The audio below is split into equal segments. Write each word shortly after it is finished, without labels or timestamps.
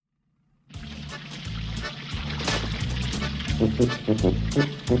Merry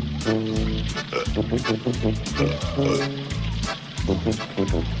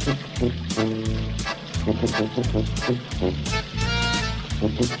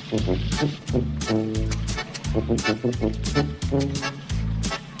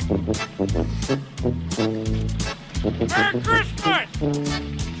Christmas!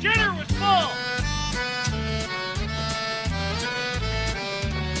 Dinner was full!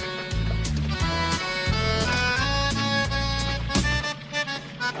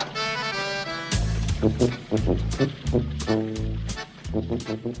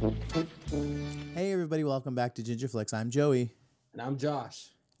 Hey everybody, welcome back to Ginger Flicks. I'm Joey. And I'm Josh.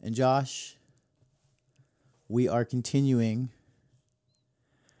 And Josh, we are continuing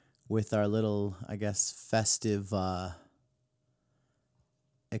with our little, I guess, festive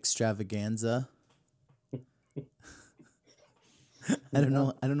extravaganza. I don't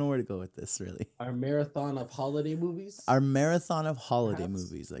know where to go with this, really. Our marathon of holiday movies. Our marathon of holiday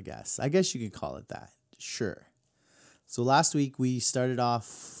Perhaps? movies, I guess. I guess you could call it that. Sure. So last week we started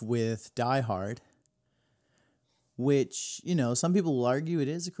off with Die Hard, which, you know, some people will argue it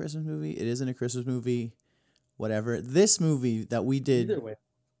is a Christmas movie. It isn't a Christmas movie. Whatever. This movie that we did...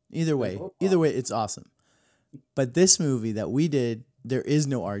 Either way, it's awesome. But this movie that we did, there is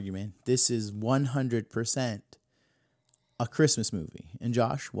no argument. This is 100% a Christmas movie. And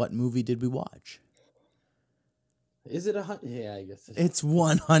Josh, what movie did we watch? Is it a... Yeah, I guess. It's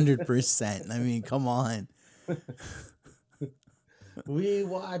 100%. I mean, come on. We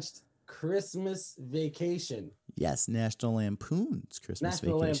watched Christmas Vacation. Yes, National Lampoon's Christmas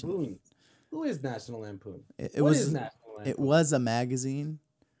National Vacation. Lampoon. Who is National Lampoon? It What was is National Lampoon? It was a magazine,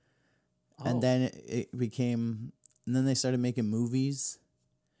 and Oh. then it became, and then they started making movies.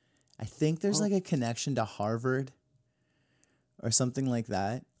 I think there's like a connection to Harvard or something like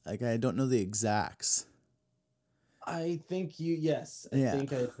that. Like, I don't know the exacts. I think yes. I Yeah.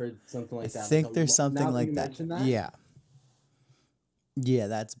 think I've heard something like that. I think there's Now something that like you that. mention that. Yeah. Yeah,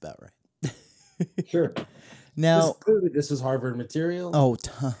 that's about right. Sure. Now, Clearly, this was Harvard material. oh,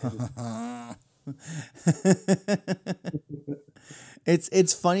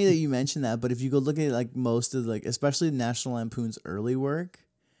 it's funny that you mentioned that, but if you go look at like most of especially National Lampoon's early work,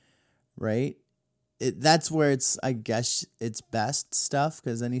 right? That's where it's, I guess, its best stuff,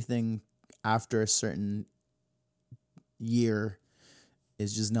 because anything after a certain year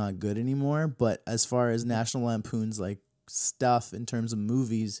is just not good anymore. But as far as National Lampoon's like stuff in terms of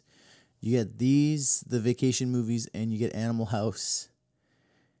movies, you get the vacation movies, and you get Animal House,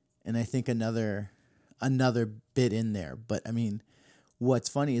 and I think another bit in there. But I mean, what's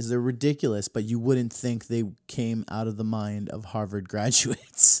funny is they're ridiculous, but you wouldn't think they came out of the mind of Harvard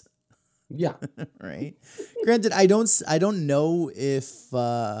graduates. Yeah. Right? Granted, I don't know if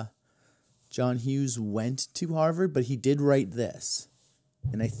John Hughes went to Harvard, but he did write this.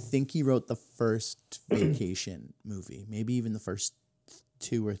 And I think he wrote the first vacation movie, maybe even the first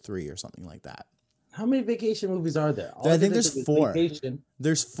 2 or 3 or something like that. How many vacation movies are there? I think there's 4. Vacation.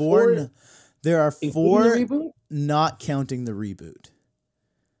 There's 4. There are 4, Including the reboot? not counting the reboot.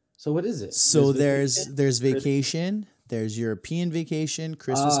 So what is it? So there's Vacation, there's European Vacation,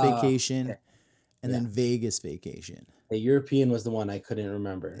 Christmas Vacation, okay. and then Vegas Vacation. The European was the one I couldn't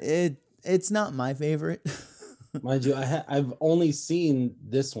remember. It's not my favorite. Mind you, I've only seen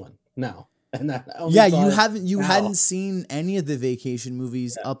this one now, and I only Yeah, saw you it now. hadn't seen any of the vacation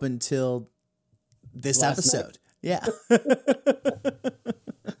movies up until this Last episode. Yeah.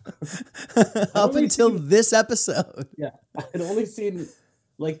 Up only until seen- this episode. Yeah, I'd only seen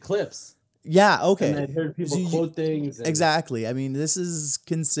like clips. Yeah, okay. And I'd heard people So quote things. And, Exactly. I mean, this is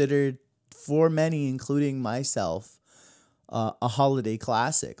considered, for many, including myself, a holiday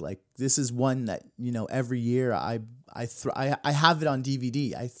classic. Like, this is one that, you know, every year I have it on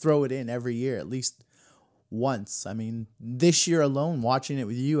DVD. I throw it in every year at least once. I mean, this year alone, watching it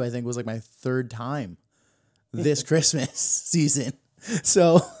with you, I think was like my 3rd time this Christmas season.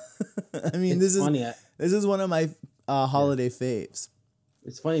 So, I mean, this is one of my holiday faves.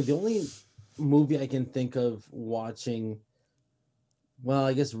 It's funny. The only movie I can think of watching, well,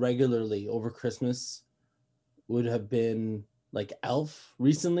 I guess regularly over Christmas, would have been like Elf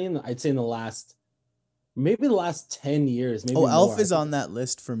recently. And I'd say in the last 10 years. Maybe Elf more. is on that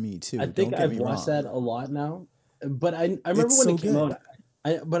list for me too. I think I've watched that a lot now. But I remember when it came out.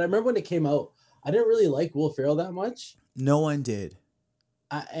 I remember when it came out, I didn't really like Will Ferrell that much. No one did.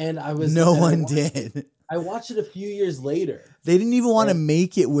 No one did. I watched it a few years later. They didn't even want to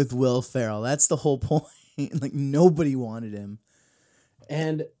make it with Will Ferrell. That's the whole point. Like, nobody wanted him.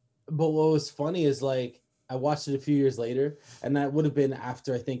 But what was funny is, like, I watched it a few years later, and that would have been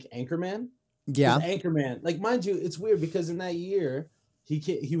after, I think, Anchorman. Yeah. Anchorman, like mind you, it's weird because in that year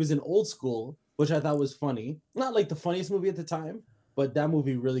he was in Old School, which I thought was funny. Not like the funniest movie at the time, but that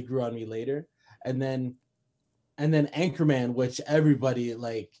movie really grew on me later. And then Anchorman, which everybody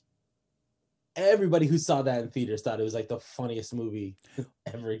who saw that in theaters thought it was like the funniest movie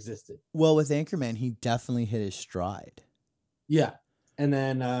ever existed. Well, with Anchorman, he definitely hit his stride. Yeah. And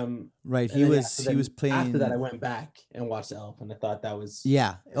then Right. and He then, was playing. after that I went back and watched Elf and I thought that was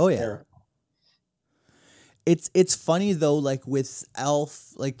Yeah. Oh yeah. hysterical. It's funny though, like with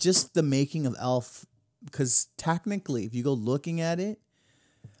Elf, like just the making of Elf, because technically, if you go looking at it,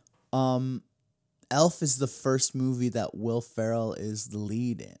 Elf is the first movie that Will Ferrell is the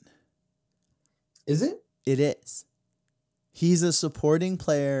lead in. Is it? It is. He's a supporting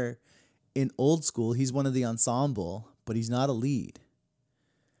player in Old School. He's one of the ensemble, but he's not a lead.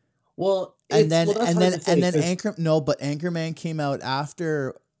 Well, And then that's hard to say, 'cause- but Anchorman came out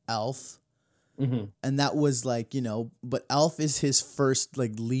after Elf. Mhm. And that was like, but Elf is his first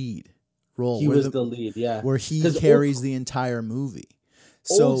like lead role. He was the lead, yeah. where he 'Cause carries the entire movie.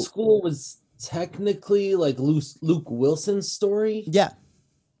 So Old School was technically like Luke Wilson's story, yeah.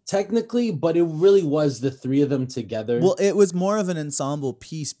 technically, but it really was the three of them together. Well, it was more of an ensemble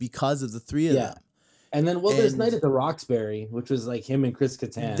piece because of the three of them. And then there's And- Night at the Roxbury, which was like him and Chris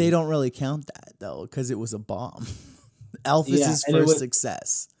Kattan. They don't really count that though, because it was a bomb. Elf is Yeah, his and it first was-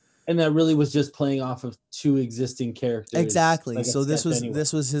 success. And that really was just playing off of two existing characters. Exactly. like a So this step was anyway.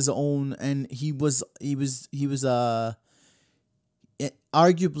 this was his own, and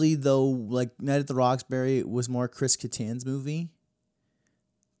arguably though, like Night at the Roxbury was more Chris Kattan's movie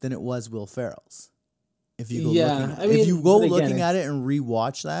than it was Will Ferrell's. If you go looking at it and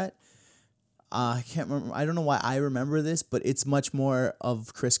rewatch that, I can't remember. I don't know why I remember this, but it's much more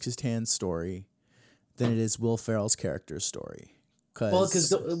of Chris Kattan's story than it is Will Ferrell's character's story.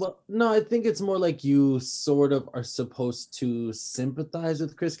 No, I think it's more like you sort of are supposed to sympathize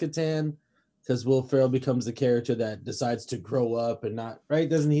with Chris Kattan because Will Ferrell becomes the character that decides to grow up and not right.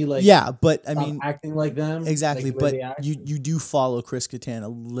 Doesn't he like? yeah, but I stop mean, acting like them exactly. like the way But they act? you do follow Chris Kattan a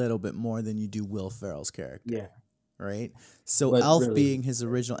little bit more than you do Will Ferrell's character. Yeah. Right. So But Elf really- being his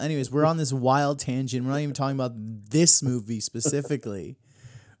original. Anyways, we're on this wild tangent. We're not even talking about this movie specifically,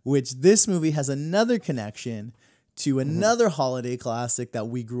 which this movie has another connection to another holiday classic that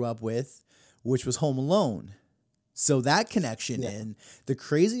we grew up with, which was Home Alone. So that connection, and the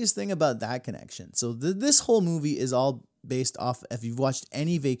craziest thing about that connection. So this whole movie is all based off. If you've watched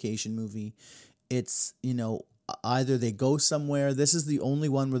any vacation movie, it's either they go somewhere. This is the only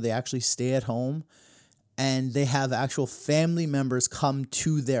one where they actually stay at home, and they have actual family members come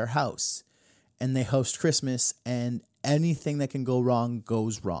to their house, and they host Christmas, and anything that can go wrong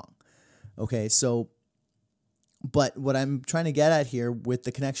goes wrong. Okay, so. But what I'm trying to get at here with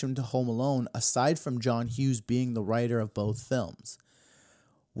the connection to Home Alone, aside from John Hughes being the writer of both films,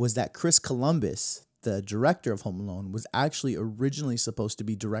 was that Chris Columbus, the director of Home Alone, was actually originally supposed to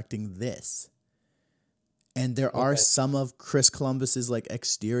be directing this. And there are some of Chris Columbus's like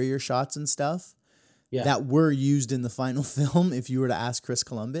exterior shots and stuff that were used in the final film if you were to ask Chris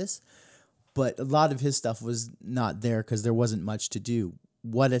Columbus. But a lot of his stuff was not there because there wasn't much to do.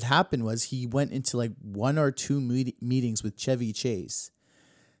 What had happened was he went into like one or two meetings with Chevy Chase.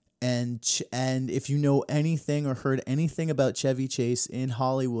 And if you know anything or heard anything about Chevy Chase in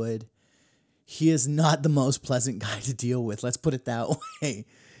Hollywood, he is not the most pleasant guy to deal with. Let's put it that way.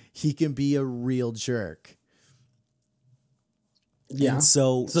 He can be a real jerk. Yeah. And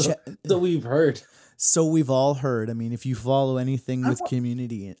So we've heard. So we've all heard. I mean, if you follow anything with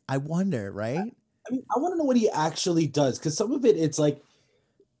Community, I wonder, right? I mean, I want to know what he actually does because some of it's like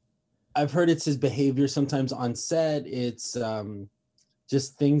I've heard it's his behavior sometimes on set. It's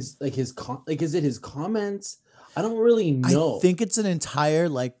just things like his is it his comments? I don't really know. I think it's an entire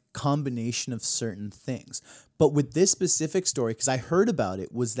like combination of certain things. But with this specific story, because I heard about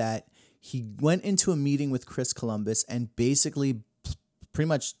it, was that he went into a meeting with Chris Columbus and basically pretty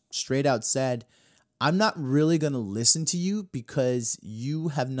much straight out said, I'm not really going to listen to you because you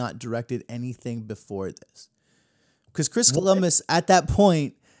have not directed anything before this. Because Chris Columbus, at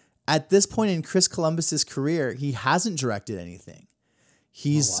this point in Chris Columbus's career, he hasn't directed anything.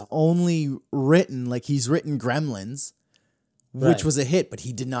 He's only written, like he's written Gremlins, which was a hit, but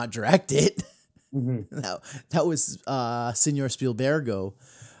he did not direct it. Mm-hmm. That was Senor Spielbergo.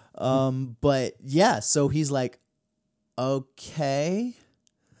 But yeah, so he's like, okay.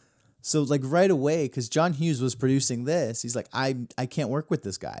 So like right away, because John Hughes was producing this, he's like, I can't work with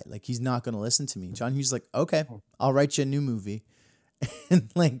this guy. Like he's not going to listen to me. John Hughes is like, okay, I'll write you a new movie.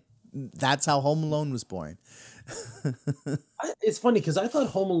 And like, that's how Home Alone was born. It's funny because I thought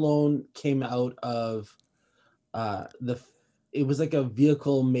Home Alone came out of the. It was like a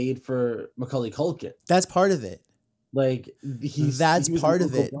vehicle made for Macaulay Culkin. That's part of it. Like That's he was part in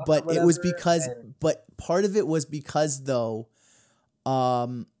of Uncle it, Buck or but it was whatever, because, and- but part of it was because though,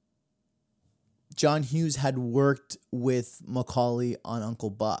 John Hughes had worked with Macaulay on Uncle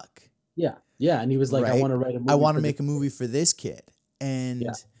Buck. yeah, and he was like, I Right. want to write a movie. I want to for make this a movie for this kid. And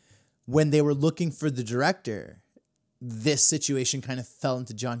Yeah. when they were looking for the director, this situation kind of fell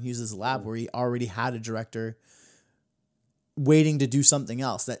into John Hughes's lap where he already had a director waiting to do something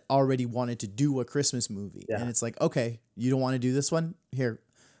else that already wanted to do a Christmas movie. Yeah. And it's like, okay, you don't want to do this one? Here,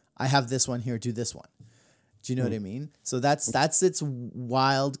 I have this one here, do this one. Do you know what I mean? So that's its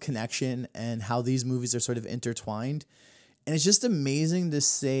wild connection and how these movies are sort of intertwined. And it's just amazing to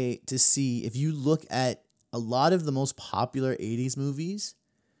see if you look at a lot of the most popular 80s movies,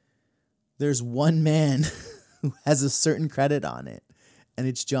 there's one man who has a certain credit on it, and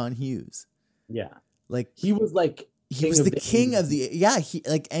it's John Hughes. Yeah, Like he was like he was the king of the he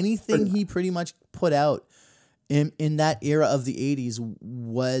like anything he pretty much put out in that era of the 80s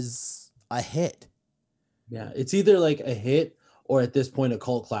was a hit. Yeah, it's either like a hit or at this point a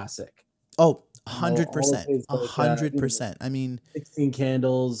cult classic. Oh, all of 100%. his, like, 100%. I mean, 16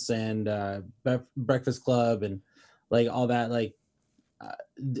 Candles and Breakfast Club and like all that. Like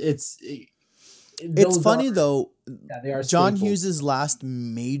it's those funny are- though. Yeah, they are John staples. Hughes's last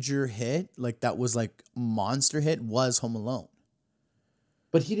major hit, like that was like monster hit, was Home Alone.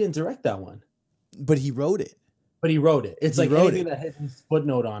 But he didn't direct that one. But he wrote it. But he wrote it. It's He like wrote anything that has his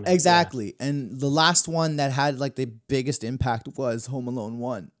footnote on it. Exactly. And the last one that had like the biggest impact was Home Alone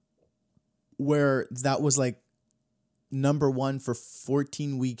 1, where that was like number 1 for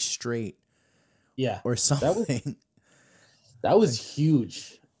 14 weeks straight Yeah. or something. That was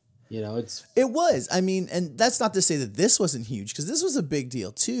huge. You know, It was. I mean, and that's not to say that this wasn't huge, because this was a big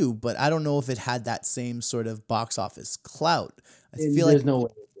deal too, but I don't know if it had that same sort of box office clout. I feel there's like no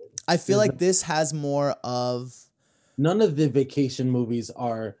way. this has more of None of the vacation movies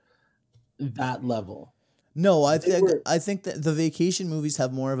are that level. no. I They think were- I think that the vacation movies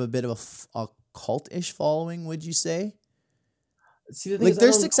have more of a bit of a cult-ish following. Would you say? See, the thing Like is, I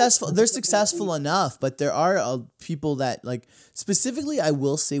they're don't know. successful. They're successful enough, but there are people that like specifically. I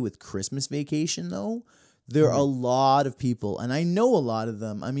will say with Christmas Vacation though, there are a lot of people, and I know a lot of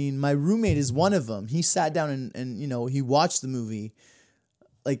them. I mean, my roommate is one of them. He sat down and you know he watched the movie.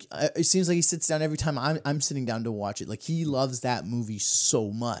 Like it seems like he sits down every time I'm sitting down to watch it. Like he loves that movie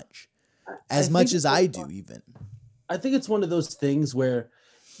so much, as think much it's as I do even. I think it's one of those things where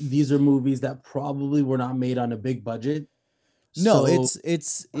these are movies that probably were not made on a big budget. No, So-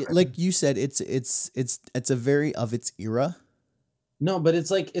 like you said, it's a very of its era. No, but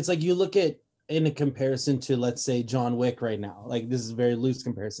it's like you look at in a comparison to, let's say, John Wick right now. Like this is a very loose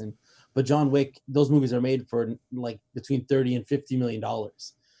comparison, but John Wick, those movies are made for like between $30 and $50 million.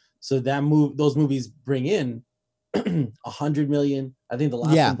 So those movies bring in $100 million. I think the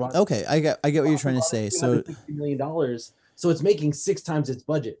last Yeah. one brought Okay. I get what you're trying to say. So $260 million. So it's making 6 times its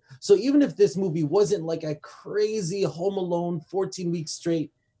budget. So even if this movie wasn't like a crazy Home Alone 14 weeks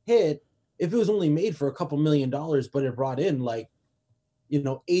straight hit, if it was only made for a couple $1 million, but it brought in like,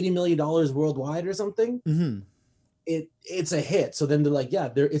 $80 million worldwide or something, mhm. it's a hit. So then they're like, yeah,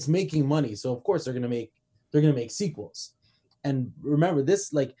 it's making money. So of course they're gonna make sequels. And remember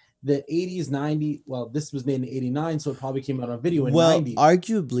this, like the 80s, 90s. Well, this was made in 89, so it probably came out on video in Well, 90.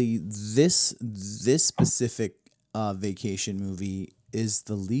 arguably this specific vacation movie is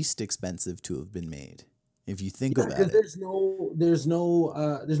the least expensive to have been made. If you think about Because it. there's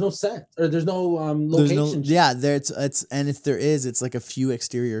no set, or there's no There's location. and if there is, it's like a few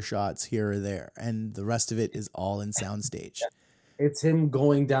exterior shots here or there, and the rest of it is all in soundstage. It's him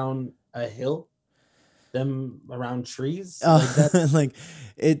going down a hill, them around trees. Like that. Like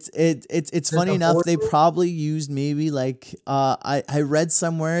it's funny a enough. They boardroom? probably used maybe like I read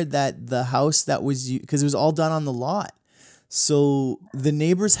somewhere that the house that was because it was all done on the lot. So the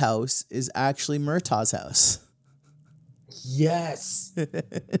neighbor's house is actually Murtaugh's house. Yes,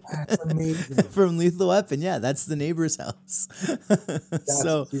 that's amazing. From Lethal Weapon. Yeah, that's the neighbor's house.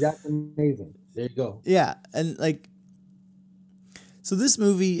 That's amazing. There you go. Yeah, and like so this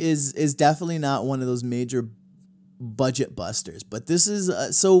movie is definitely not one of those major budget busters, but this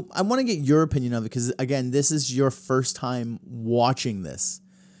is so I want to get your opinion of it because again, this is your first time watching this.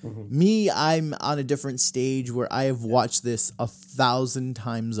 Mhm. Me, I'm on a different stage where I have watched this 1,000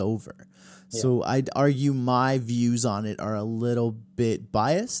 times over. So I'd argue my views on it are a little bit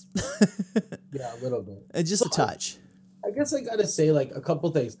biased. Yeah, a little bit. Just a touch. I guess I gotta say like a couple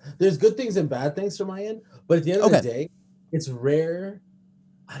things. There's good things and bad things from my end, but at the end of the Okay. day, it's rare.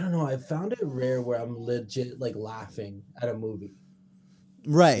 I don't know. I found it rare where I'm legit like laughing at a movie.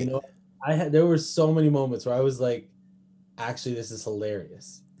 You Right. know, there were so many moments where I was like, actually, this is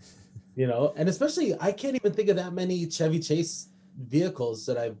hilarious. You know, and especially I can't even think of that many Chevy Chase vehicles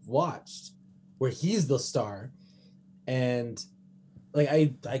that I've watched where he's the star, and like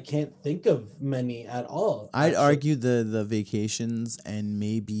I can't think of many at all. I'd Actually, argue the Vacations and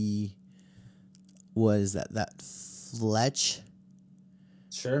maybe was that Fletch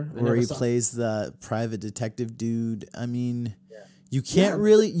sure. I where never he saw. plays the private detective dude. I mean, Yeah. you can't Yeah.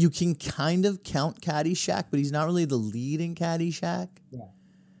 really, you can kind of count Caddyshack, but he's not really the lead in Caddyshack. Yeah,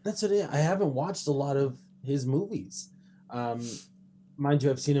 that's what I haven't watched a lot of his movies. Um, mind you,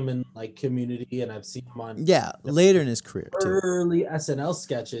 I've seen him in like Community, and I've seen him on Yeah, the later in his career too. early SNL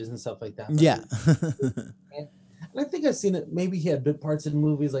sketches and stuff like that. But Yeah. and I think I've seen it. Maybe he had bit parts in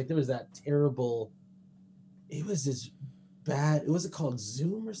movies. Like there was that terrible. It was this bad. Was it called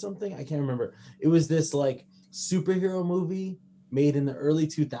Zoom or something? I can't remember. It was this like superhero movie made in the early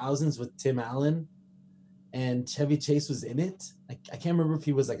 2000s with Tim Allen, and Chevy Chase was in it. I can't remember if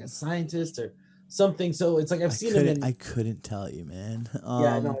he was like a scientist or something. So it's like I've seen him in. I couldn't tell you, man.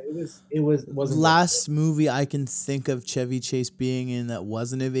 Yeah, no, it wasn't Last movie I can think of Chevy Chase being in that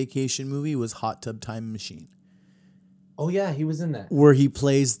wasn't a vacation movie was Hot Tub Time Machine, Oh yeah, he was in that. where he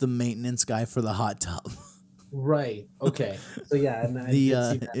plays the maintenance guy for the hot tub. Right. Okay. So yeah, and I The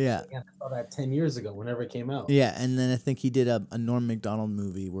did see that. yeah. Again, I saw that 10 years ago whenever it came out. Yeah, and then I think he did a Norm Macdonald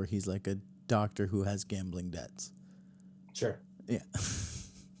movie where he's like a doctor who has gambling debts. Sure. Yeah.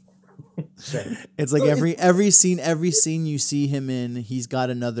 Sure. It's like So every scene you see him in, he's got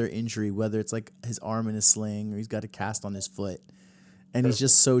another injury, whether it's like his arm in a sling or he's got a cast on his foot. And he's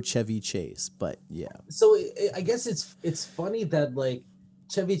just so Chevy Chase, but yeah. So I guess it's funny that like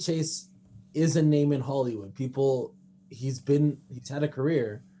Chevy Chase is a name in Hollywood. He's had a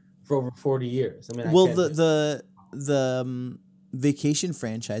career for over 40 years. I mean, Well, the vacation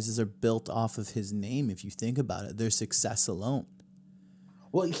franchises are built off of his name. If you think about it, their success alone.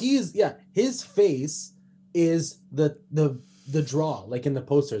 well, his face is the draw, like in the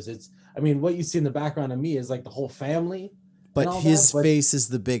posters. I mean, what you see in the background of me is like the whole family. But all his that, but face is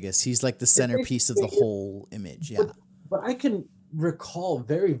the biggest. He's like the centerpiece of the whole image. Yeah. but I can recall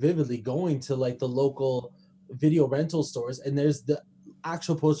very vividly going to like the local video rental stores, and there's the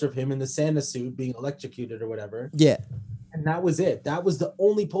actual poster of him in the Santa suit being electrocuted or whatever. Yeah. And that was it. That was the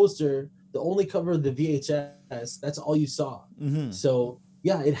only poster, the only cover of the VHS. That's all you saw. Mm-hmm. So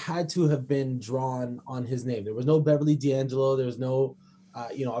yeah, it had to have been drawn on his name. There was no Beverly D'Angelo. There was no,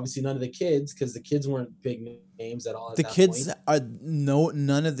 obviously none of the kids, because the kids weren't big names at all. At The that kids point. are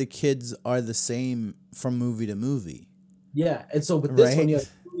none of the kids are the same from movie to movie. Yeah, and so with this Right? one, you have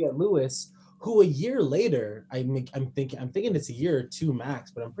Julia Lewis, who a year later, I'm thinking it's a year or two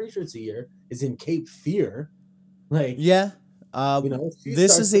max, but I'm pretty sure it's a year. Is in Cape Fear, like Yeah. she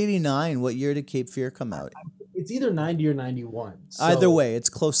This starts is 89. What year did Cape Fear come out? It's either 90 or 91. So, Either way, it's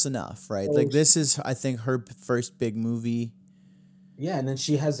close enough, right? So Like this is, I think, her first big movie. yeah, and then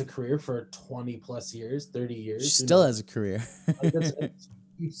she has a career for 20 plus years, 30 years. She who still knows? has a career. Like,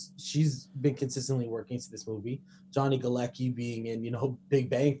 she's been consistently working to this movie. Johnny Galecki being in Big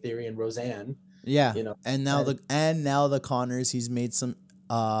Bang Theory and Roseanne. Yeah. You know, And now and- the Connors, he's made some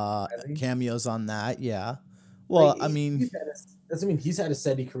Really? cameos on that. Yeah. Well, Like, I mean, he's had a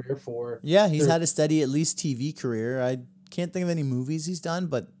steady career for. yeah, he's there- had a steady at least TV career. I can't think of any movies he's done,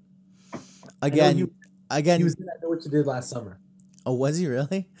 but I know again, he again, was in I Know What You Did Last Summer. oh, was he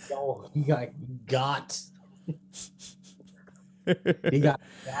really? Oh, he got. He got.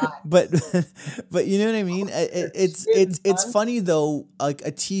 But but you know what I mean? It's fun. funny though. Like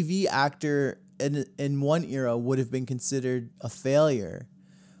a TV actor in one era would have been considered a failure,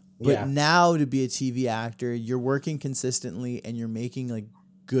 but Yeah. now to be a TV actor, you're working consistently and you're making like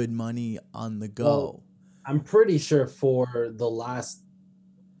good money on the go. Well, I'm pretty sure for the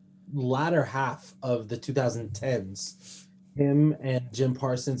latter half of the 2010s, him and Jim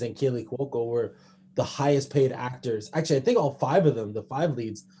Parsons and Kaylee Cuoco were the highest paid actors. Actually, I think all five of them, the five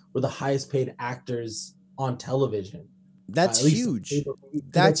leads, were the highest paid actors on television. That's At least huge. because I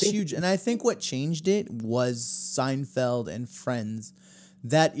That's think- huge. And I think what changed it was Seinfeld and Friends.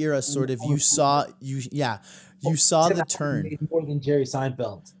 That era sort of you saw you saw Tim the Allen turn. made more than Jerry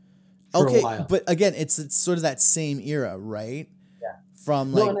Seinfeld for a Okay, while. but again, it's sort of that same era, right? Yeah.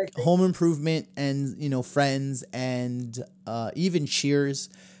 From No, like and I think- Home Improvement and Friends and even Cheers,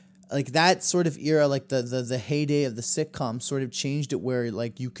 like that sort of era, like the heyday of the sitcom, sort of changed it where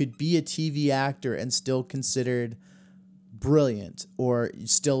like you could be a TV actor and still considered brilliant or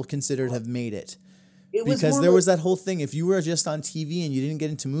still considered have made it. It was Because more there like- was that whole thing. If you were just on TV and you didn't get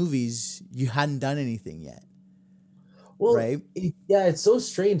into movies, you hadn't done anything yet. well, right? Yeah, it's so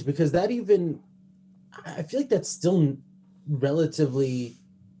strange because that even I feel like that's still relatively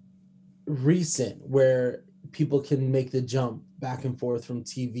recent where people can make the jump back and forth from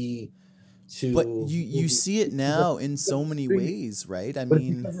TV to But you movies. see it now in so many streaming. ways, right? I But it's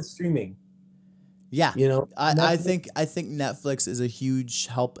mean, because of streaming, yeah. you know. I Netflix- think Netflix is a huge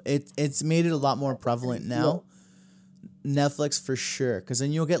help. It's made it a lot more prevalent now. Netflix for sure, because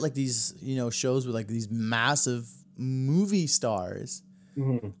then you'll get like these shows with like these massive movie stars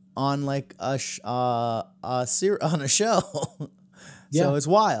Mhm. on like on a show. Yeah. So it's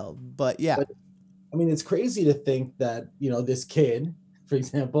wild, but yeah, But- I mean, it's crazy to think that this kid, for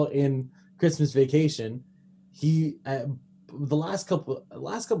example, in Christmas Vacation, he the last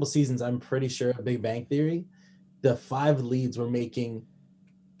couple seasons, I'm pretty sure of Big Bang Theory, the 5 leads were making,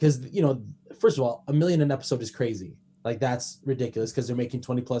 because first of all, $1 million an episode is crazy. Like that's ridiculous because they're making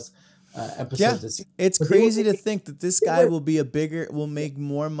 20 plus episodes. Yeah. a season. it's But they were crazy to making- think that this they guy were- will make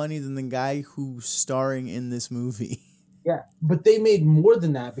more money than the guy who's starring in this movie. Yeah, but they made more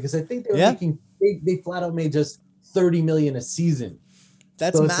than that because I think they were Yeah. making they flat out made just 30 million a season.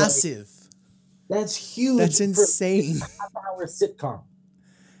 That's So it's like- massive. That's huge. That's for insane. a half-hour sitcom.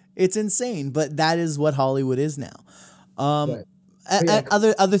 It's insane, but that is what Hollywood is now. Right. But yeah.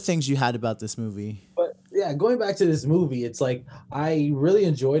 Other things you had about this movie. But yeah, going back to this movie, it's like I really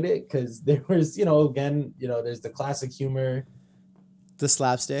enjoyed it because there was, again, there's the classic humor, The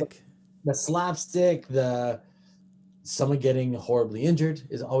slapstick. the slapstick, the someone getting horribly injured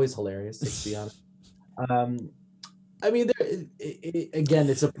is always hilarious. To be honest, I mean, again,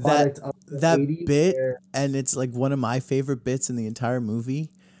 it's a product of the that 80s bit- where- And it's like one of my favorite bits in the entire movie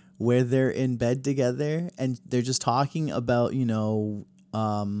where they're in bed together and they're just talking about,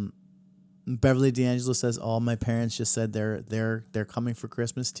 Beverly D'Angelo says, "Oh, my parents just said they're coming for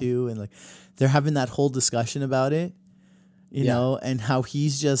Christmas too," and like they're having that whole discussion about it, you Yeah. know, and how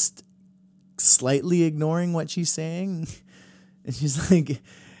he's just slightly ignoring what she's saying, and she's like,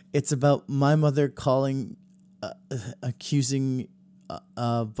 "It's about my mother calling, accusing."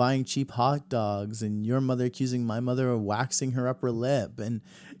 Buying cheap hot dogs, and your mother accusing my mother of waxing her upper lip, and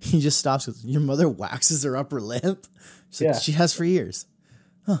he just stops with, "Your mother waxes her upper lip?" She's like, Yeah. "She has for years."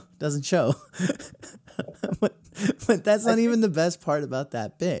 Huh, doesn't show. but that's not even the best part about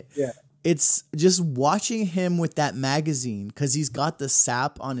that bit. Yeah. It's just watching him with that magazine because he's got the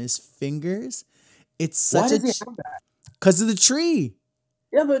sap on his fingers. It's Why such does he have that? because of the tree.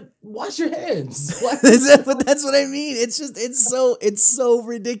 Yeah, but wash your hands. Why- But that's what I mean. It's so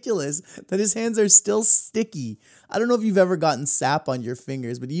ridiculous that his hands are still sticky. I don't know if you've ever gotten sap on your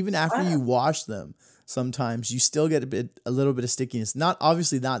fingers, but even after you wash them, sometimes you still get a little bit of stickiness.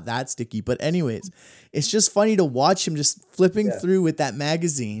 Obviously not that sticky, but anyways, it's just funny to watch him just flipping through with that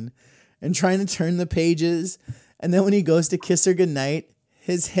magazine and trying to turn the pages. And then when he goes to kiss her goodnight,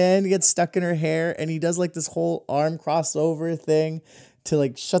 his hand gets stuck in her hair and he does like this whole arm crossover thing to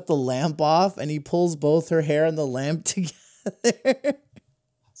like shut the lamp off, and he pulls both her hair and the lamp together.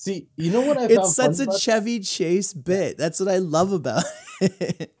 See, you know what I found It's such funny a about Chevy Chase bit. That's what I love about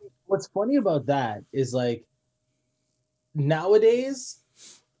it. what's funny about that is like nowadays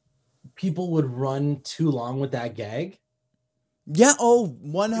people would run too long with that gag. Yeah,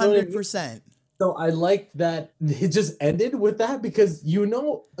 100%. So I liked that it just ended with that because you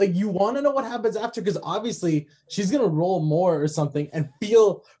want to know what happens after because obviously she's gonna roll more or something and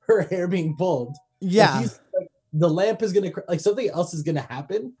feel her hair being pulled. Yeah. Like, the lamp is gonna something else is gonna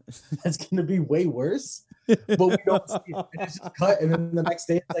happen that's gonna be way worse. But we don't see it. And it's just cut, and then the next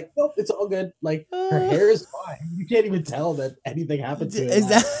day it's like, nope, it's all good. Like her hair is fine. You can't even tell that anything happened to it. Is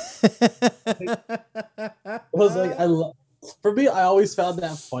that I was like, for me, I always found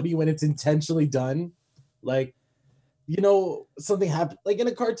that funny when it's intentionally done. Like, something happened, like in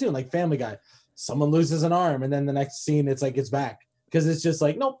a cartoon, like Family Guy, someone loses an arm, and then the next scene, it's like it's back because it's just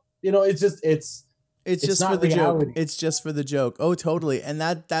like, nope, it's just just not for the reality. joke. It's just for the joke. Oh, totally. And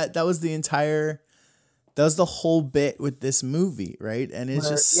that was the whole bit with this movie, right? And it's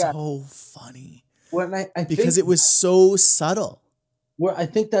just so funny when I because think it was so subtle. where I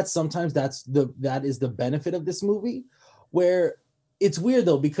think that sometimes that is the benefit of this movie, where it's weird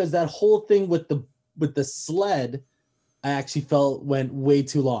though because that whole thing with the sled, I actually felt went way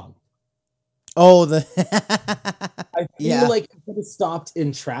too long. Oh, I feel Yeah. like it could have stopped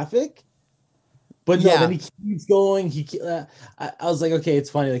in traffic, but no. Yeah. Then he keeps going. I was like, okay, it's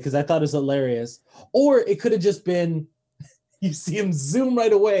funny because I thought it was hilarious, or it could have just been you see him zoom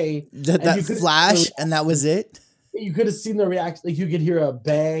right away. that you could've- flash and that was it. you could have seen the reaction. Like you could hear a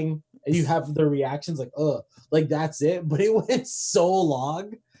bang, and you have the reactions like, like that's it. But it went so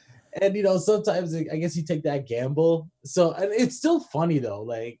long, and sometimes I guess you take that gamble. So and it's still funny though.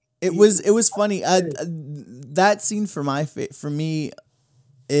 Like It was funny. That scene for me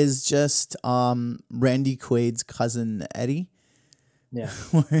is just Randy Quaid's cousin Eddie, yeah,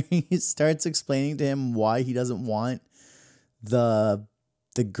 where he starts explaining to him why he doesn't want the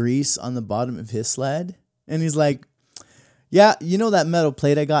grease on the bottom of his sled, and he's like, "Yeah, you know that metal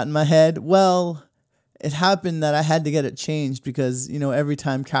plate I got in my head? Well, it happened that I had to get it changed because every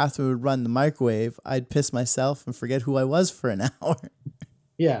time Catherine would run the microwave, I'd piss myself and forget who I was for an hour."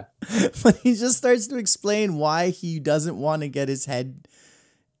 yeah. But he just starts to explain why he doesn't want to get his head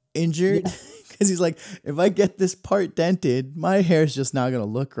injured because he's like, if I get this part dented, my hair's just not gonna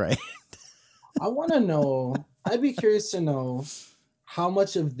look right. I want to know. I'd be curious to know how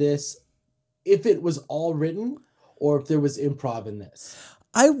much of this, if it was all written, or if there was improv in this.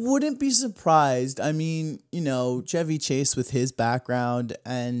 I wouldn't be surprised. I mean, Chevy Chase with his background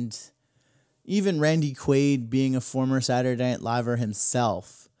and even Randy Quaid being a former Saturday Night Liver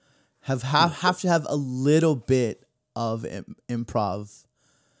himself have to have a little bit of improv.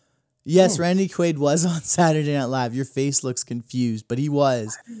 Yes, Randy Quaid was on Saturday Night Live. Your face looks confused, but he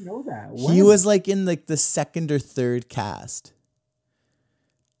was. I didn't know that. He was like in like the second or third cast.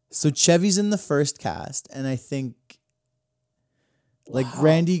 So Chevy's in the first cast, and I think like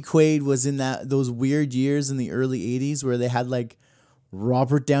Randy Quaid was in those weird years in the early 80s where they had like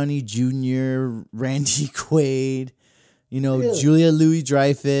Robert Downey Jr., Randy Quaid, Really? Julia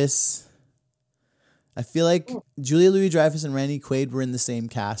Louis-Dreyfus. I feel like Julia Louis-Dreyfus and Randy Quaid were in the same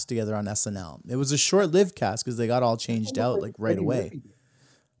cast together on SNL. It was a short-lived cast because they got all changed out like right Eddie away. Murphy.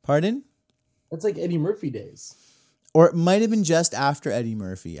 Pardon? That's like Eddie Murphy days. Or it might have been just after Eddie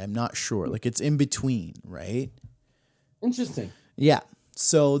Murphy. I'm not sure. Like it's in between, right? Interesting. Yeah.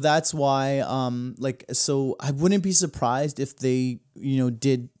 So that's why so I wouldn't be surprised if they,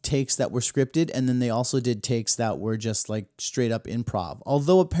 did takes that were scripted and then they also did takes that were just like straight up improv.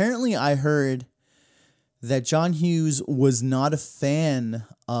 Although apparently I heard that John Hughes was not a fan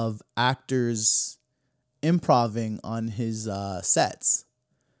of actors improving on his sets,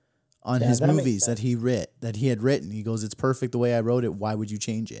 on his movies that he had written. He goes, "It's perfect the way I wrote it. Why would you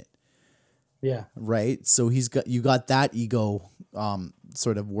change it?" Yeah. Right. So you got that ego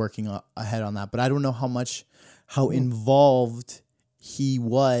sort of working ahead on that. But I don't know how involved he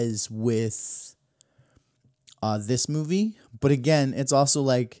was with this movie. But again, it's also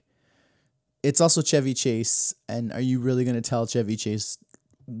Chevy Chase. And are you really going to tell Chevy Chase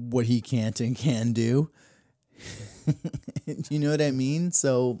what he can't and can do? You know what I mean?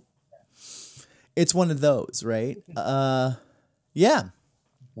 So it's one of those, right? Yeah.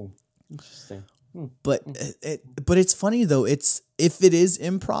 Interesting. But it's funny though. If it is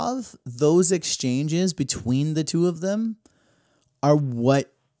improv, those exchanges between the two of them are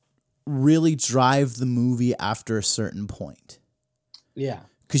what really drive the movie after a certain point. Yeah.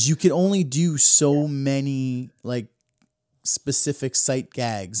 Because you can only do so many like specific sight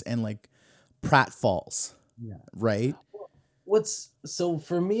gags and like pratfalls. Yeah. Right. So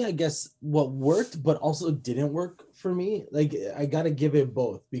for me, I guess what worked but also didn't work for me, like I gotta give it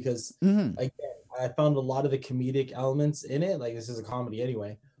both because again, I found a lot of the comedic elements in it, like this is a comedy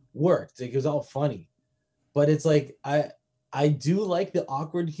anyway, worked. Like, it was all funny. But it's like I do like the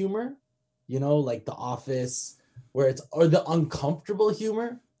awkward humor, like The Office, or the uncomfortable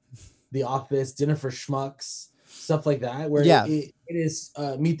humor, The Office, Dinner for Schmucks, stuff like that, where it is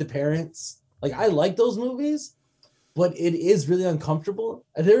Meet the Parents. Like I like those movies, but it is really uncomfortable.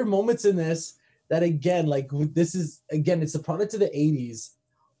 And there are moments in this that again, like it's a product of the 80s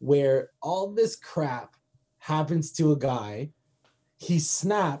where all this crap happens to a guy, he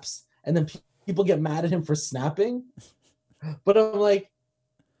snaps, and then people get mad at him for snapping. But I'm like,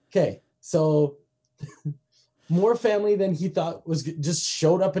 okay, so more family than he thought was just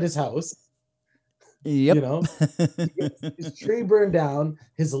showed up at his house. Yep. His tree burned down,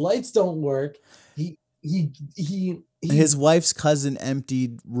 his lights don't work. His wife's cousin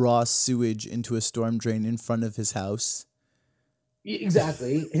emptied raw sewage into a storm drain in front of his house.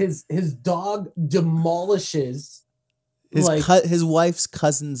 Exactly. His dog demolishes his wife's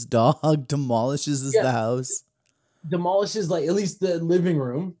cousin's dog demolishes the house. Demolishes like at least the living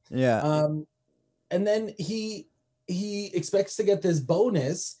room. Yeah. And then he expects to get this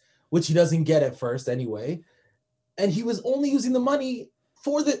bonus, which he doesn't get at first anyway. And he was only using the money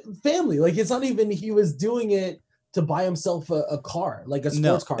for the family. Like it's not even he was doing it to buy himself a car, like a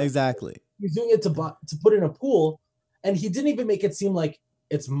sports car. Exactly. He's doing it to put in a pool, and he didn't even make it seem like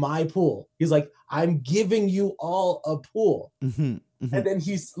it's my pool. He's like, I'm giving you all a pool. Mhm, And mhm. then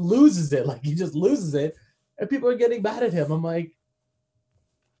he loses it. Like he just loses it. And people are getting mad at him. I'm like,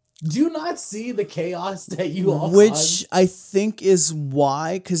 do you not see the chaos that you all Which caused? I think is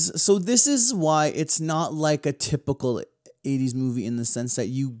why, so this is why it's not like a typical 80s movie in the sense that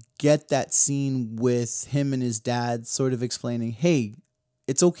you get that scene with him and his dad sort of explaining, hey,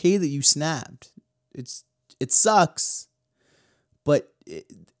 it's okay that you snapped. It sucks, but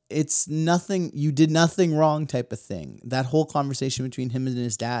it's nothing, you did nothing wrong type of thing. That whole conversation between him and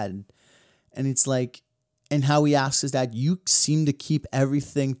his dad. And it's like, and how he asks his dad, you seem to keep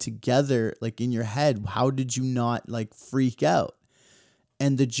everything together, like in your head. How did you not like freak out?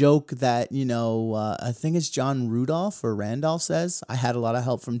 And the joke that, I think it's John Rudolph or Randolph says, I had a lot of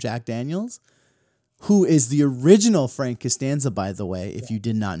help from Jack Daniels, who is the original Frank Costanza, by the way, if you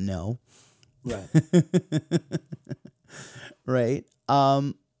did not know. Right. Right.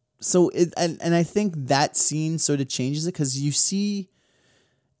 So and I think that scene sort of changes it, because you see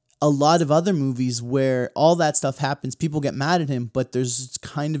a lot of other movies where all that stuff happens, people get mad at him, but there's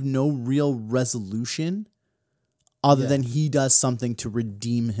kind of no real resolution other than he does something to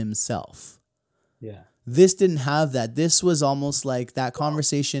redeem himself. Yeah. This didn't have that. This was almost like that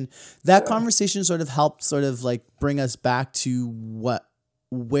conversation. That conversation sort of helped sort of like bring us back to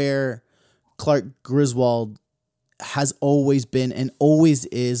where Clark Griswold has always been and always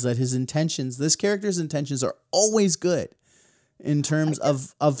is, that this character's intentions are always good in terms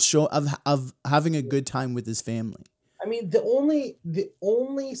of having a good time with his family. I mean, the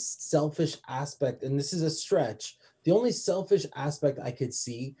only selfish aspect, and this is a stretch, the only selfish aspect I could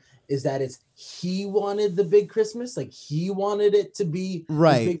see is that he wanted the big Christmas, like he wanted it to be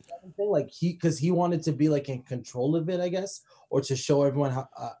Right. this big thing, like because he wanted to be like in control of it, I guess, or to show everyone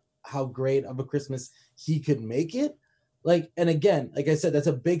how great of a Christmas he could make it. Like, and again, like I said, that's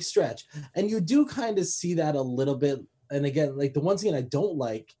a big stretch, and you do kind of see that a little bit. And again, like the one thing I don't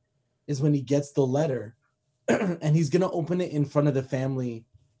like is when he gets the letter and he's gonna open it in front of the family,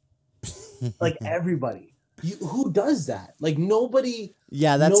 like everybody. Who does that? Like nobody.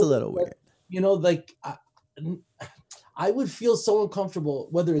 Yeah, that's a nobody, little weird. Like I would feel so uncomfortable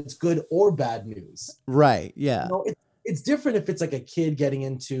whether it's good or bad news. Right. Yeah. It's different if it's like a kid getting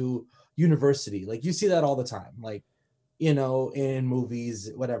into university. Like you see that all the time. Like, in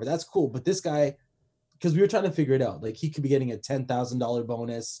movies, whatever. That's cool. But this guy, because we were trying to figure it out, like he could be getting a $10,000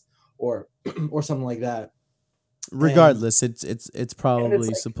 bonus or something like that. Regardless, it's probably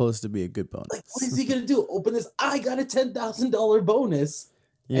like, supposed to be a good bonus. Like, what is he gonna do? Open this? I got a $10,000 bonus.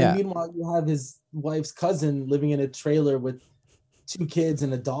 Yeah. And meanwhile, you have his wife's cousin living in a trailer with 2 kids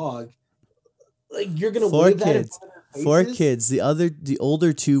and a dog. Like you're gonna Four wave that in kids. front of their 4 faces? kids. The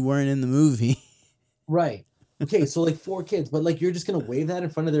older 2 weren't in the movie. Right. Okay, so like 4 kids, but like you're just gonna wave that in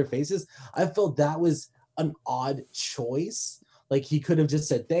front of their faces. I felt that was an odd choice. Like he could have just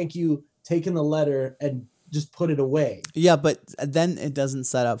said thank you, taken the letter, and just put it away. Yeah, but then it doesn't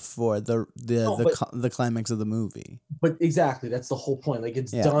set up for the climax of the movie. But exactly, that's the whole point. Like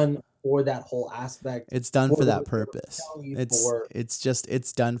it's done for that whole aspect. It's done for that purpose.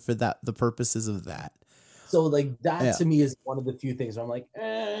 It's done for the purposes of that. So like that to me is one of the few things where I'm like,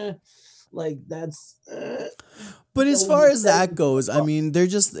 like that's. But as far as that goes, I mean,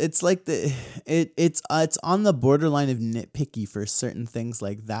 it's like it's on the borderline of nitpicky for certain things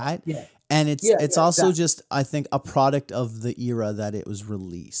like that. Yeah. And it's also just, I think, a product of the era that it was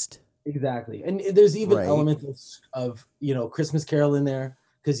released. Exactly. And there's even elements of, Christmas Carol in there,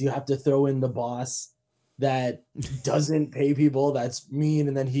 because you have to throw in the boss that doesn't pay people, that's mean,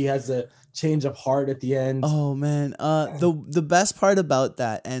 and then he has a change of heart at the end. Oh man. The best part about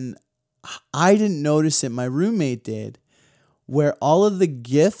that, and I didn't notice it, my roommate did, where all of the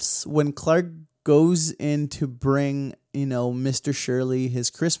gifts, when Clark goes in to bring, Mr. Shirley his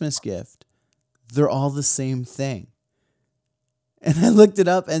Christmas gift, they're all the same thing. And I looked it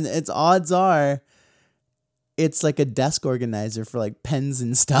up, and odds are it's like a desk organizer for like pens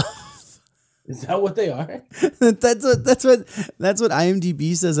and stuff. Is that what they are? That's what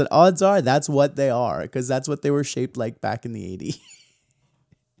IMDb says. That odds are that's what they are, because that's what they were shaped like back in the 80s.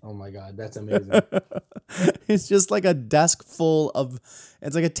 Oh my God, that's amazing. It's just like a desk full of,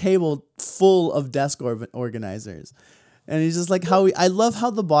 it's like a table full of desk organizers. And he's just like, I love how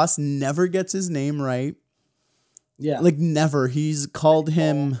the boss never gets his name right. Yeah. Like never. He's called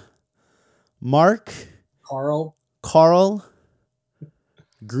him Mark. Carl.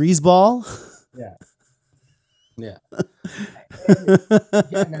 Greaseball. Yeah. Yeah. And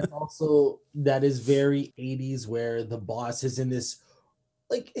again, that is very 80s, where the boss is in this,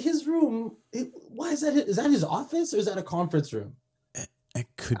 like his room. Why is that? Is that his office or is that a conference room? It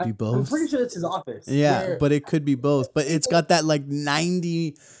could be I'm both. pretty sure it's his office. Yeah, where- but it could be both. But it's got that like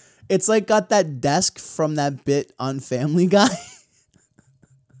 90. It's like got that desk from that bit on Family Guy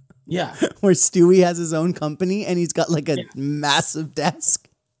yeah, where Stewie has his own company and he's got like a massive desk.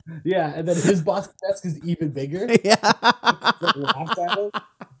 yeah, and then his boss's desk is even bigger. Yeah. Like, laughed at him.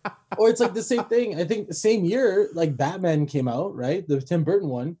 Or it's like the same thing. I think the same year, like Batman came out, right? The Tim Burton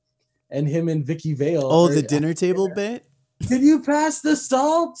one, and him and Vicky Vale. Oh, are the dinner at table dinner. bit. Can you pass the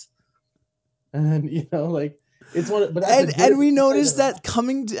salt? And like it's one. But that's a And joke. we It's noticed like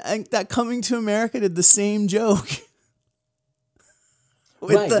that Coming to America did the same joke.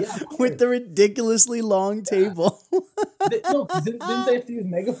 With Right, the yeah, of with the ridiculously long table. no, 'cause didn't they have to use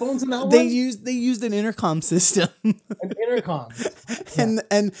megaphones in that they one? used an intercom system. An intercom. and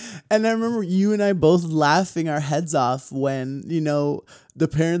I remember you and I both laughing our heads off when, the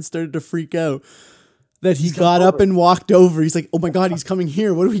parents started to freak out that he He's come got up over. and walked over. He's like, "Oh my god, he's coming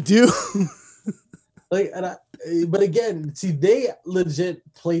here. What do we do?" Like, but again, see, they legit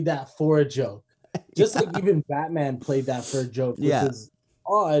played that for a joke. Just like even Batman played that for a joke, which Yeah. is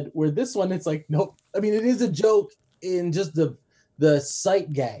odd. Where this one, it's like, nope. I mean, it is a joke in just the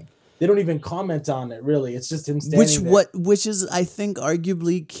sight gag. They don't even comment on it really. It's just him standing there. Which is, I think,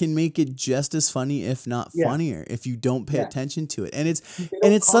 arguably can make it just as funny, if not Yeah. funnier, if you don't pay Yeah. attention to it. They don't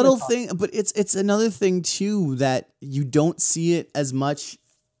And it's subtle comment on thing, but it's another thing too that you don't see it as much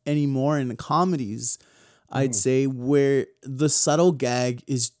anymore in the comedies. I'd say where the subtle gag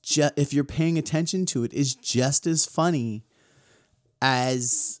is just, if you're paying attention to it, is just as funny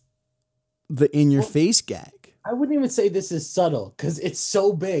as the in your face gag. I wouldn't even say this is subtle because it's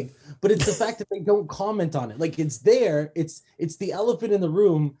so big, but it's the fact that they don't comment on it. Like it's there, it's the elephant in the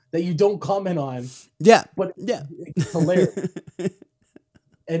room that you don't comment on, Yeah. but Yeah. it's hilarious.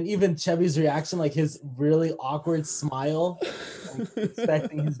 And even Chevy's reaction, like his really awkward smile, like,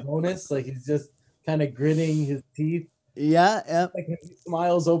 expecting his bonus, like he's just kind of gritting his teeth, Yeah. Yeah. like when he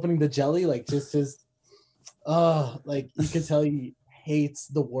smiles opening the jelly, like just his, like you could tell he hates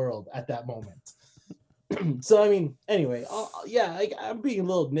the world at that moment. So I mean, anyway, yeah, I'm being a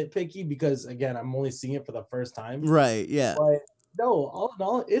little nitpicky because again, I'm only seeing it for the first time. Right. Yeah. But no, all in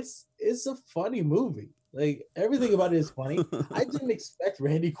all, it's a funny movie. Like everything about it is funny. I didn't expect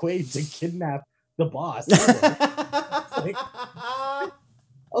Randy Quaid to kidnap the boss. either. I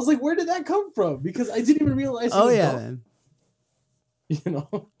was like, where did that come from? Because I didn't even realize. he Oh was yeah, gone, man. you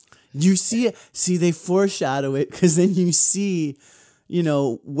know. You see it. See, they foreshadow it because then you see,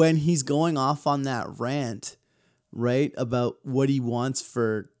 when he's going off on that rant, right, about what he wants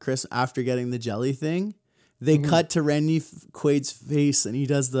for Chris after getting the jelly thing. They cut to Randy Quaid's face and he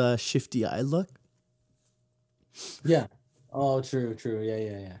does the shifty eye look. Yeah. Oh, true.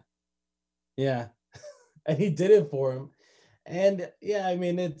 Yeah. And he did it for him. And yeah, I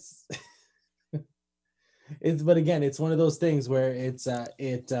mean but again, it's one of those things where it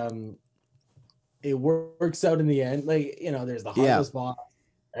works out in the end. Like, there's the heartless boss,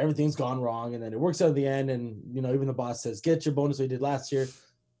 everything's gone wrong, and then it works out in the end, and even the boss says, get your bonus we did last year,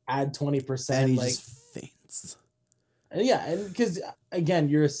 add 20%. And he like just faints. and yeah, and because again,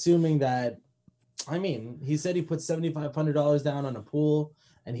 you're assuming that, I mean, he said he put $7,500 down on a pool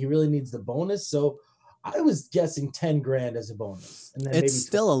and he really needs the bonus. So I was guessing 10 grand as a bonus. And then maybe It's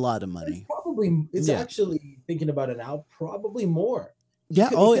still a lot of money. it's Yeah. actually thinking about it now, probably more. Yeah.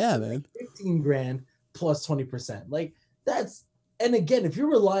 Could- Oh it could yeah, be man. 15 grand plus 20%. Like and again, if you're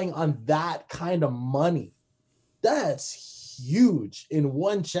relying on that kind of money, that's huge in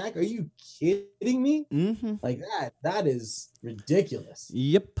one check. Are you kidding me? Mm-hmm. Like that is ridiculous.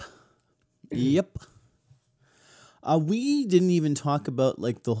 Yep. Yep. We didn't even talk about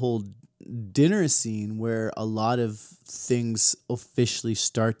like the whole dinner scene where a lot of things officially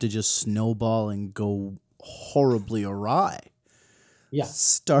start to just snowball and go horribly awry. Yeah.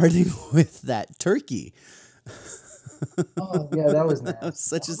 Starting with that turkey. Oh, yeah, that was nasty. That was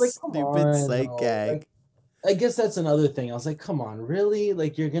such a I was like, come stupid on, sight though. gag. Like, I guess that's another thing. I was like, come on, really?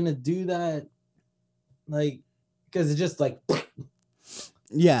 Like, you're gonna do that? Like, because it just like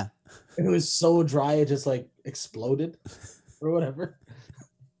Yeah. it was so dry, it just like exploded or whatever.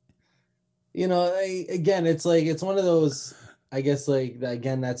 Again, it's like it's one of those. I guess like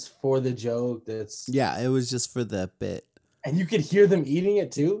again, that's for the joke. That's Yeah, it was just for the bit. and you could hear them eating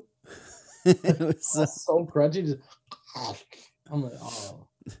it too. It was So crunchy. Just, I'm like,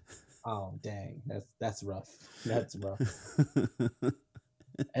 oh, dang, that's rough. That's rough.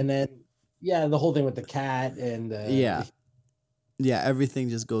 And then, yeah, the whole thing with the cat and yeah. Yeah, everything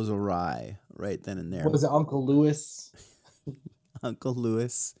just goes awry right then and there. what was it, Uncle Lewis? Uncle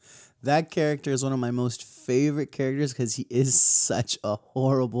Lewis. That character is one of my most favorite characters because he is such a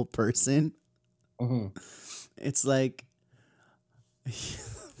horrible person. Mhm. It's like,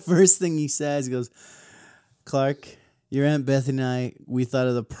 first thing he says, he goes, Clark, your Aunt Bethany and I, we thought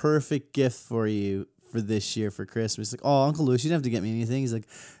of the perfect gift for you for this year for Christmas. Like, oh, Uncle Lewis, you didn't have to get me anything. He's like,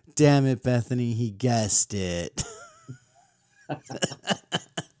 damn it, Bethany, he guessed it.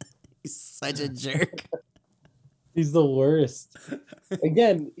 He's such a jerk. He's the worst.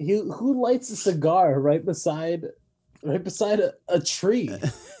 Again, who lights a cigar right beside a tree?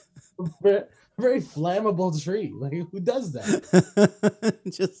 Very flammable tree. Like, who does that?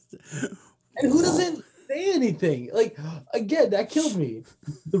 Just And who doesn't say anything? Like, again, that killed me.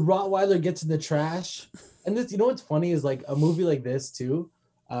 The Rottweiler gets in the trash. And this, you know what's funny is like a movie like this too.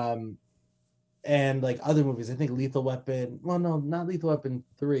 And like other movies, I think Lethal Weapon. Well, no, not Lethal Weapon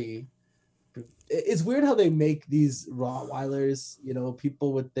 3. It's weird how they make these Rottweilers, you know,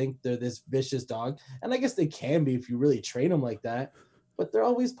 people would think they're this vicious dog. And I guess they can be if you really train them like that. But they're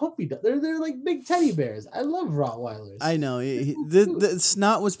always puppy dogs. They're like big teddy bears. I love Rottweilers. I know. The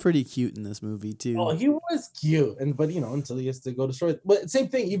Snot was pretty cute in this movie, too. Oh, he was cute. But, you know, until he has to go destroy it. But same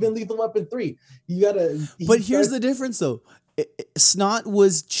thing, even Lethal Weapon 3. You got to... But here's the difference, though. Snot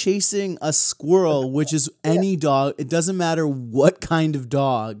was chasing a squirrel, which is any dog. It doesn't matter what kind of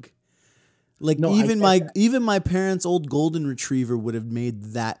dog. Like, No, even my parents' old golden retriever would have made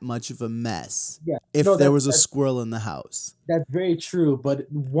that much of a mess if there was a squirrel in the house. That's very true. But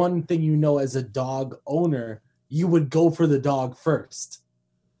one thing you know as a dog owner, you would go for the dog first.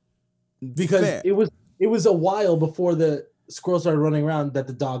 Because Fair. it was a while before the squirrel started running around that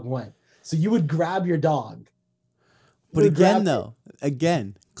the dog went. So you would grab your dog. But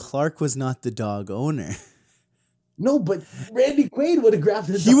again, Clark was not the dog owner. No, but Randy Quaid would have grabbed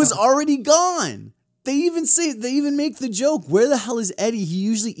the dog. He was already gone. They even make the joke, where the hell is Eddie? He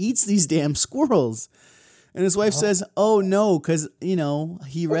usually eats these damn squirrels. And his wife says, oh no, because, you know,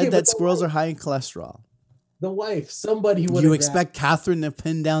 he read that squirrels are high in cholesterol. The wife, somebody would. You expect Catherine to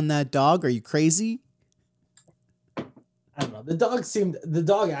pin down that dog? Are you crazy? I don't know. The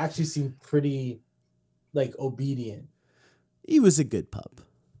dog actually seemed pretty, like, obedient. He was a good pup.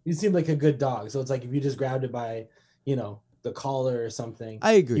 He seemed like a good dog. So it's like if you just grabbed it by, you know, the collar or something.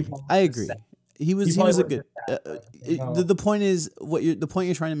 I agree. He was a good. The point is the point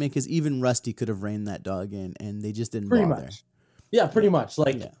you're trying to make is even Rusty could have reined that dog in, and they just didn't bother. Much. Yeah, pretty much.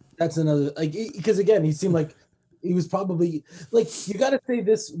 Like that's another because again, he seemed like he was probably like you got to say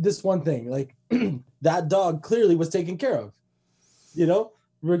this one thing like that dog clearly was taken care of, you know,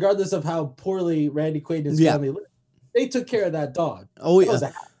 regardless of how poorly Randy Quaid and his family lived. They took care of that dog. Oh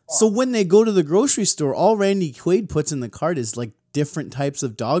yeah. So when they go to the grocery store, all Randy Quaid puts in the cart is like different types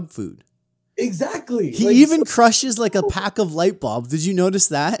of dog food. Exactly. He even crushes like a pack of light bulbs. Did you notice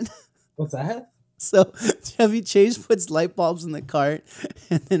that? What's that? So Chevy Chase puts light bulbs in the cart,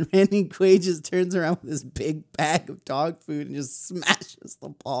 and then Randy Quaid just turns around with this big bag of dog food and just smashes the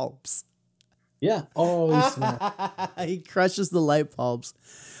bulbs. Yeah. Oh, he crushes the light bulbs.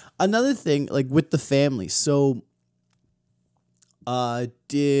 Another thing, like with the family, so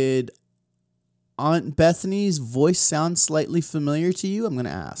did Aunt Bethany's voice sound slightly familiar to you? I'm going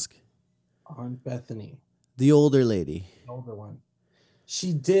to ask. Aunt Bethany. The older lady. The older one.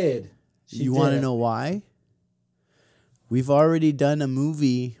 She did. You want to know why? We've already done a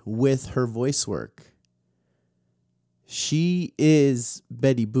movie with her voice work. She is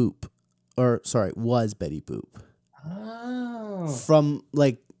Betty Boop. Was Betty Boop. Oh. From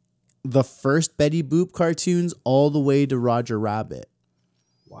like the first Betty Boop cartoons all the way to Roger Rabbit.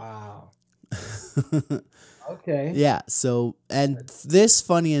 Wow. Okay. Yeah, so, and this,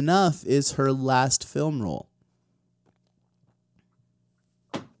 funny enough, is her last film role.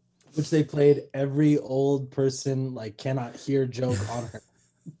 Which they played every old person, like, cannot hear joke on her.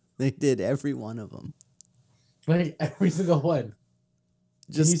 They did every one of them. Like, every single one.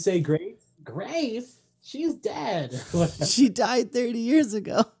 Can you say Grace? Grace? She's dead. She died 30 years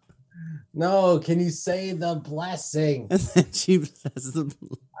ago. No, can you say the blessing? And then she says the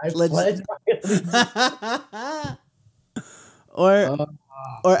pledge my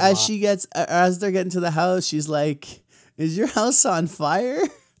or as they're getting to the house, she's like, "Is your house on fire?"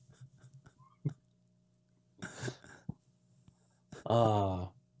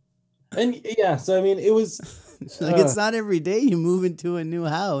 And yeah, so I mean, it was like it's not every day you move into a new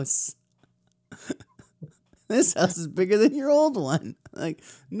house. This house is bigger than your old one. Like,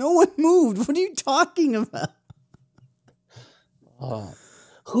 no one moved. What are you talking about?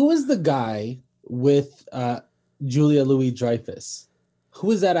 Who is the guy with Julia Louis-Dreyfus?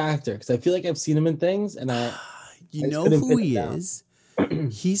 Who is that actor? Because I feel like I've seen him in things, and I you I just know couldn't who pin it he down. is?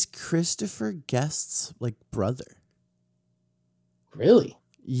 He's Christopher Guest's like brother. Really?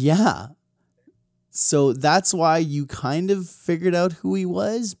 Yeah. So that's why you kind of figured out who he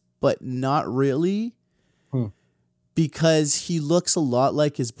was, but not really. Hmm. Because he looks a lot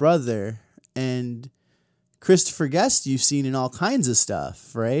like his brother, and Christopher Guest you've seen in all kinds of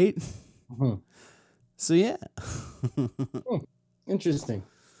stuff, right? Mhm. So yeah. Interesting.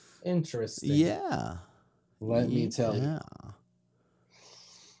 Yeah. Let me tell you.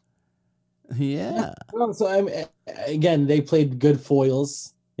 Yeah. Well, so again, they played good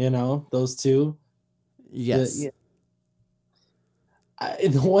foils. Those two. Yes.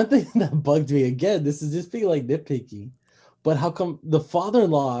 The one thing that bugged me, again, this is just being like nitpicky, but how come the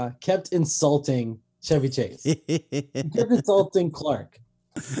father-in-law kept insulting Chevy Chase? He kept insulting Clark.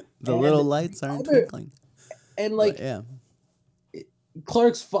 The And little lights aren't father- twinkling. And But yeah.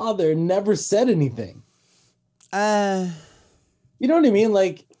 Clark's father never said anything. Uh You know what I mean?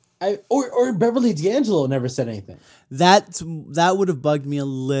 Like or Beverly D'Angelo never said anything. that would have bugged me a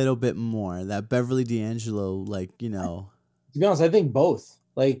little bit more. That Beverly D'Angelo, like, To be honest, I think both.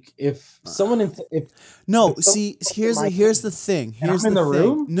 Like if someone if No, If some- see, something like here's that, the thing. and Here's I'm in the the thing.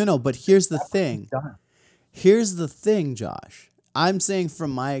 room? No, but here's the thing. done. Here's the thing, Josh. I'm saying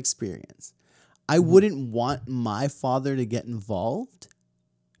from my experience, I wouldn't want my father to get involved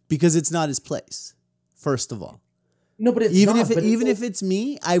because it's not his place. First of all, No, but it's even not, if it's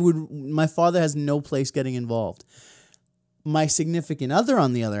me, my father has no place getting involved. My significant other,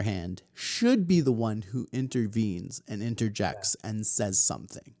 on the other hand, should be the one who intervenes and interjects and says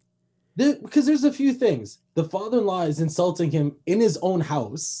something. because there's a few things. The father-in-law is insulting him in his own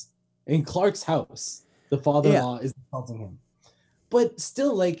house, in Clark's house. The father-in-law is insulting him. But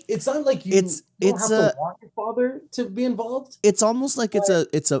still, like, it's not like you don't have to want your father to be involved. It's almost like it's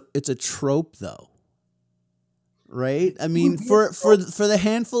a trope, though. Right? I mean, for the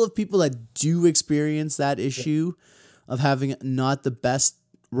handful of people that do experience that issue of having not the best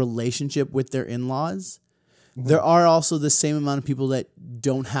relationship with their in-laws, there are also the same amount of people that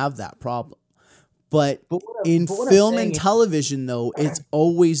don't have that problem. But in film and television, though, it's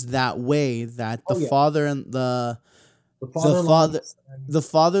always that way, that the father and the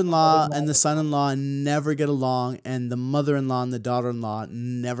father-in-law and the son-in-law never get along, and the mother-in-law and the daughter-in-law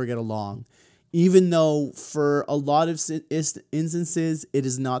never get along. Even though for a lot of instances it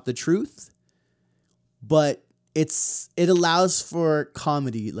is not the truth, but it allows for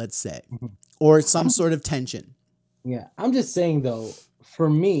comedy, let's say, or some sort of tension. Yeah, I'm just saying though, for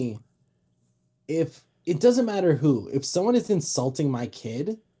me, if it doesn't matter who, if someone is insulting my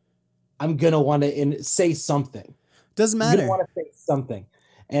kid, I'm gonna want to say something. Doesn't I'm matter. gonna want to say something,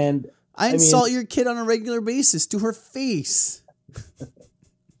 and I insult your kid on a regular basis to her face.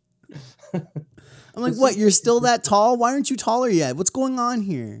 I'm like, what? You're still that tall? Why aren't you taller yet? What's going on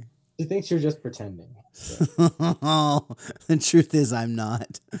here? She thinks you're just pretending. So. The truth is, I'm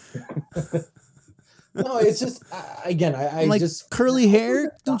not. No, it's just again, I like, just curly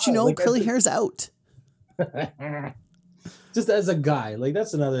hair. Don't you know like, curly hair's out? Just as a guy, like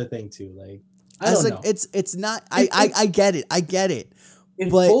that's another thing too. Like I don't know. It's not. I get it. I get it.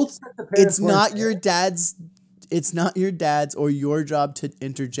 If But both sets of parents it's weren't not there- your dad's. It's not your dad's or your job to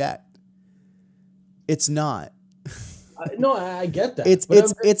interject. It's not. No, I get that. It's But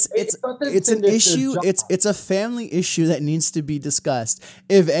it's I'm it's saying it's not that it's an their issue. job. It's a family issue that needs to be discussed.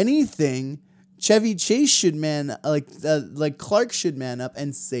 If anything, Chevy Chase should like Clark should man up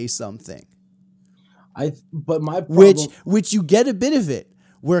and say something. But my problem, Which you get a bit of it.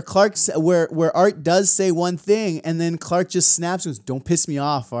 Where where Art does say one thing and then Clark just snaps and goes, "Don't piss me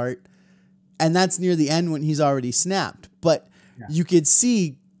off, Art." And that's near the end when he's already snapped. But you could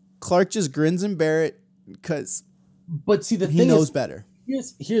see Clark just grins and bear it because but see the he thing knows is, better.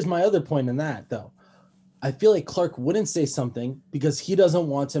 here's my other point in that though. I feel like Clark wouldn't say something because he doesn't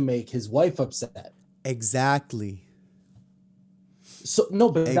want to make his wife upset. Exactly. So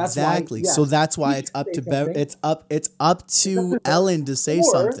no, but that's why. Yeah, So that's why he it's should up say to something. it's up to Ellen to say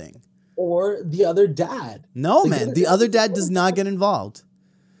something. Or the other dad. No, Like, man, the other dad does not get involved.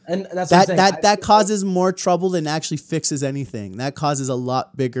 And that's what I'm saying. That causes more trouble than actually fixes anything. That causes a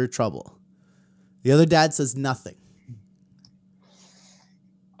lot bigger trouble. The other dad says nothing.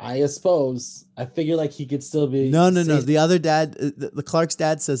 I suppose. I figure like he could still be. No. The other dad, the Clark's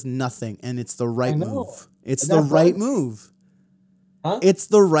dad says nothing, and it's the right move. It's And the that's right right. move. Huh? It's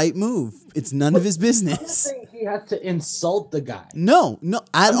the right move. It's none of his I'm not business. saying he has to insult the guy. No, at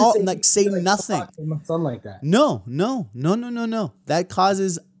I'm just all. saying Like, he say could, like, nothing. talk to my son like that. No. That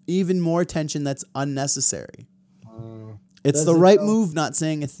causes even more tension that's unnecessary. It's Does the it right though? move, not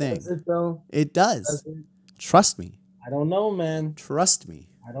saying a thing. Does it though? It does. Does it? Trust me. I don't know, man. Trust me.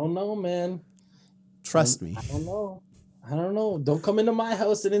 I don't know, man. Trust me. I don't know. I don't know. Don't come into my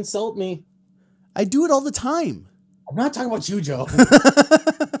house and insult me. I do it all the time. I'm not talking about you, Joe.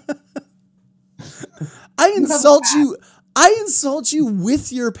 I insult you. I insult you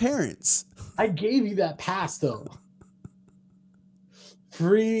with your parents. I gave you that pass, though.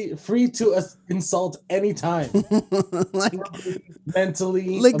 Free to insult anytime. Like,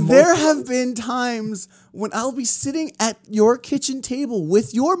 mentally. like emotionally. there have been times when I'll be sitting at your kitchen table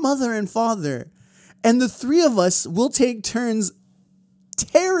with your mother and father, and the three of us will take turns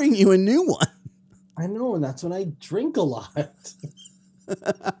tearing you a new one. I know, and that's when I drink a lot.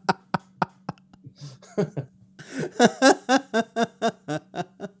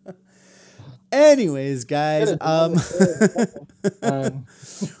 Anyways, guys, Um,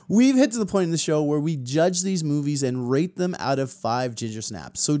 we've hit to the point in the show where we judge these movies and rate them out of 5 ginger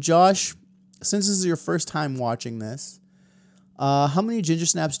snaps. So, Josh, since this is your first time watching this, how many ginger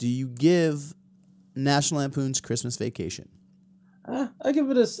snaps do you give National Lampoon's Christmas Vacation? I give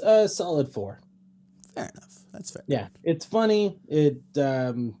it a solid 4. Fair enough. That's fair. Yeah, it's funny.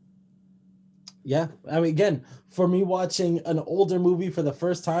 Yeah. I mean, again, for me watching an older movie for the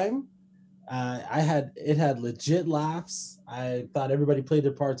first time, it had legit laughs. I thought everybody played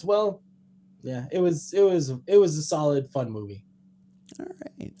their parts well. Yeah, it was a solid, fun movie. All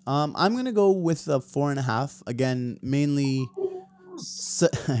right. I'm gonna go with a 4.5. Again, mainly.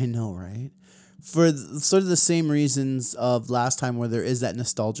 I know, right? For sort of the same reasons of last time, where there is that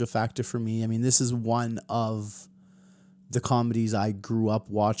nostalgia factor for me. I mean, this is one of the comedies I grew up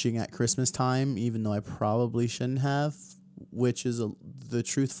watching at Christmas time, even though I probably shouldn't have, which is the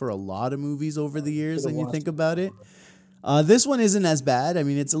truth for a lot of movies over the years when you think about it. This one isn't as bad. I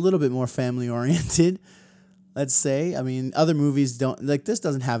mean, it's a little bit more family oriented, let's say. I mean, other movies don't, like, this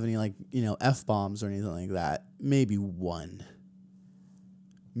doesn't have any, like, you know, F-bombs or anything like that. Maybe one.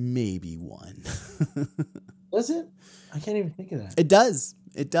 Does it? I can't even think of that. It does.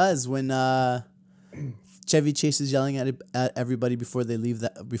 It does when Chevy Chase is yelling at everybody before they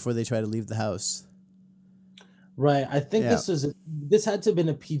try to leave the house. Right. I think Yeah. this had to have been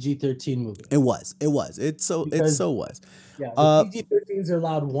a PG-13 movie. It was. It so was. Yeah, the PG-13s are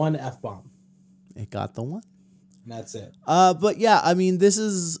allowed one F-bomb. It got the one. And that's it. But yeah, I mean,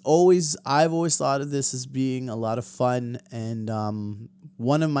 I've always thought of this as being a lot of fun and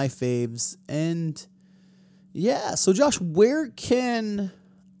one of my faves. And yeah, so Josh, where can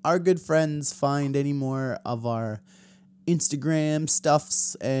our good friends find any more of our Instagram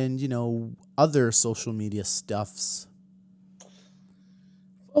stuffs and, you know, other social media stuffs?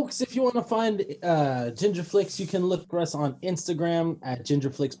 Folks, if you want to find Gingerflix, you can look for us on Instagram at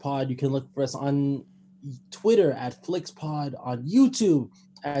GingerFlixPod. You can look for us on Twitter at FlixPod, on YouTube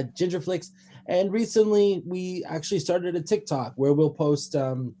at Gingerflix. And recently, we actually started a TikTok where we'll post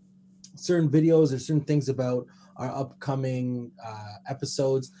certain videos or certain things about our upcoming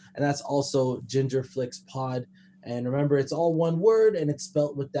episodes. And that's also GingerFlixPod. And remember, it's all one word and it's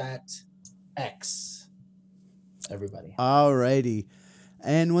spelt with that X. Everybody. Alrighty.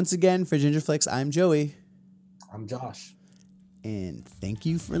 And once again, for Gingerflix, I'm Joey. I'm Josh. And thank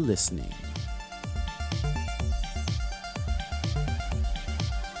you for listening.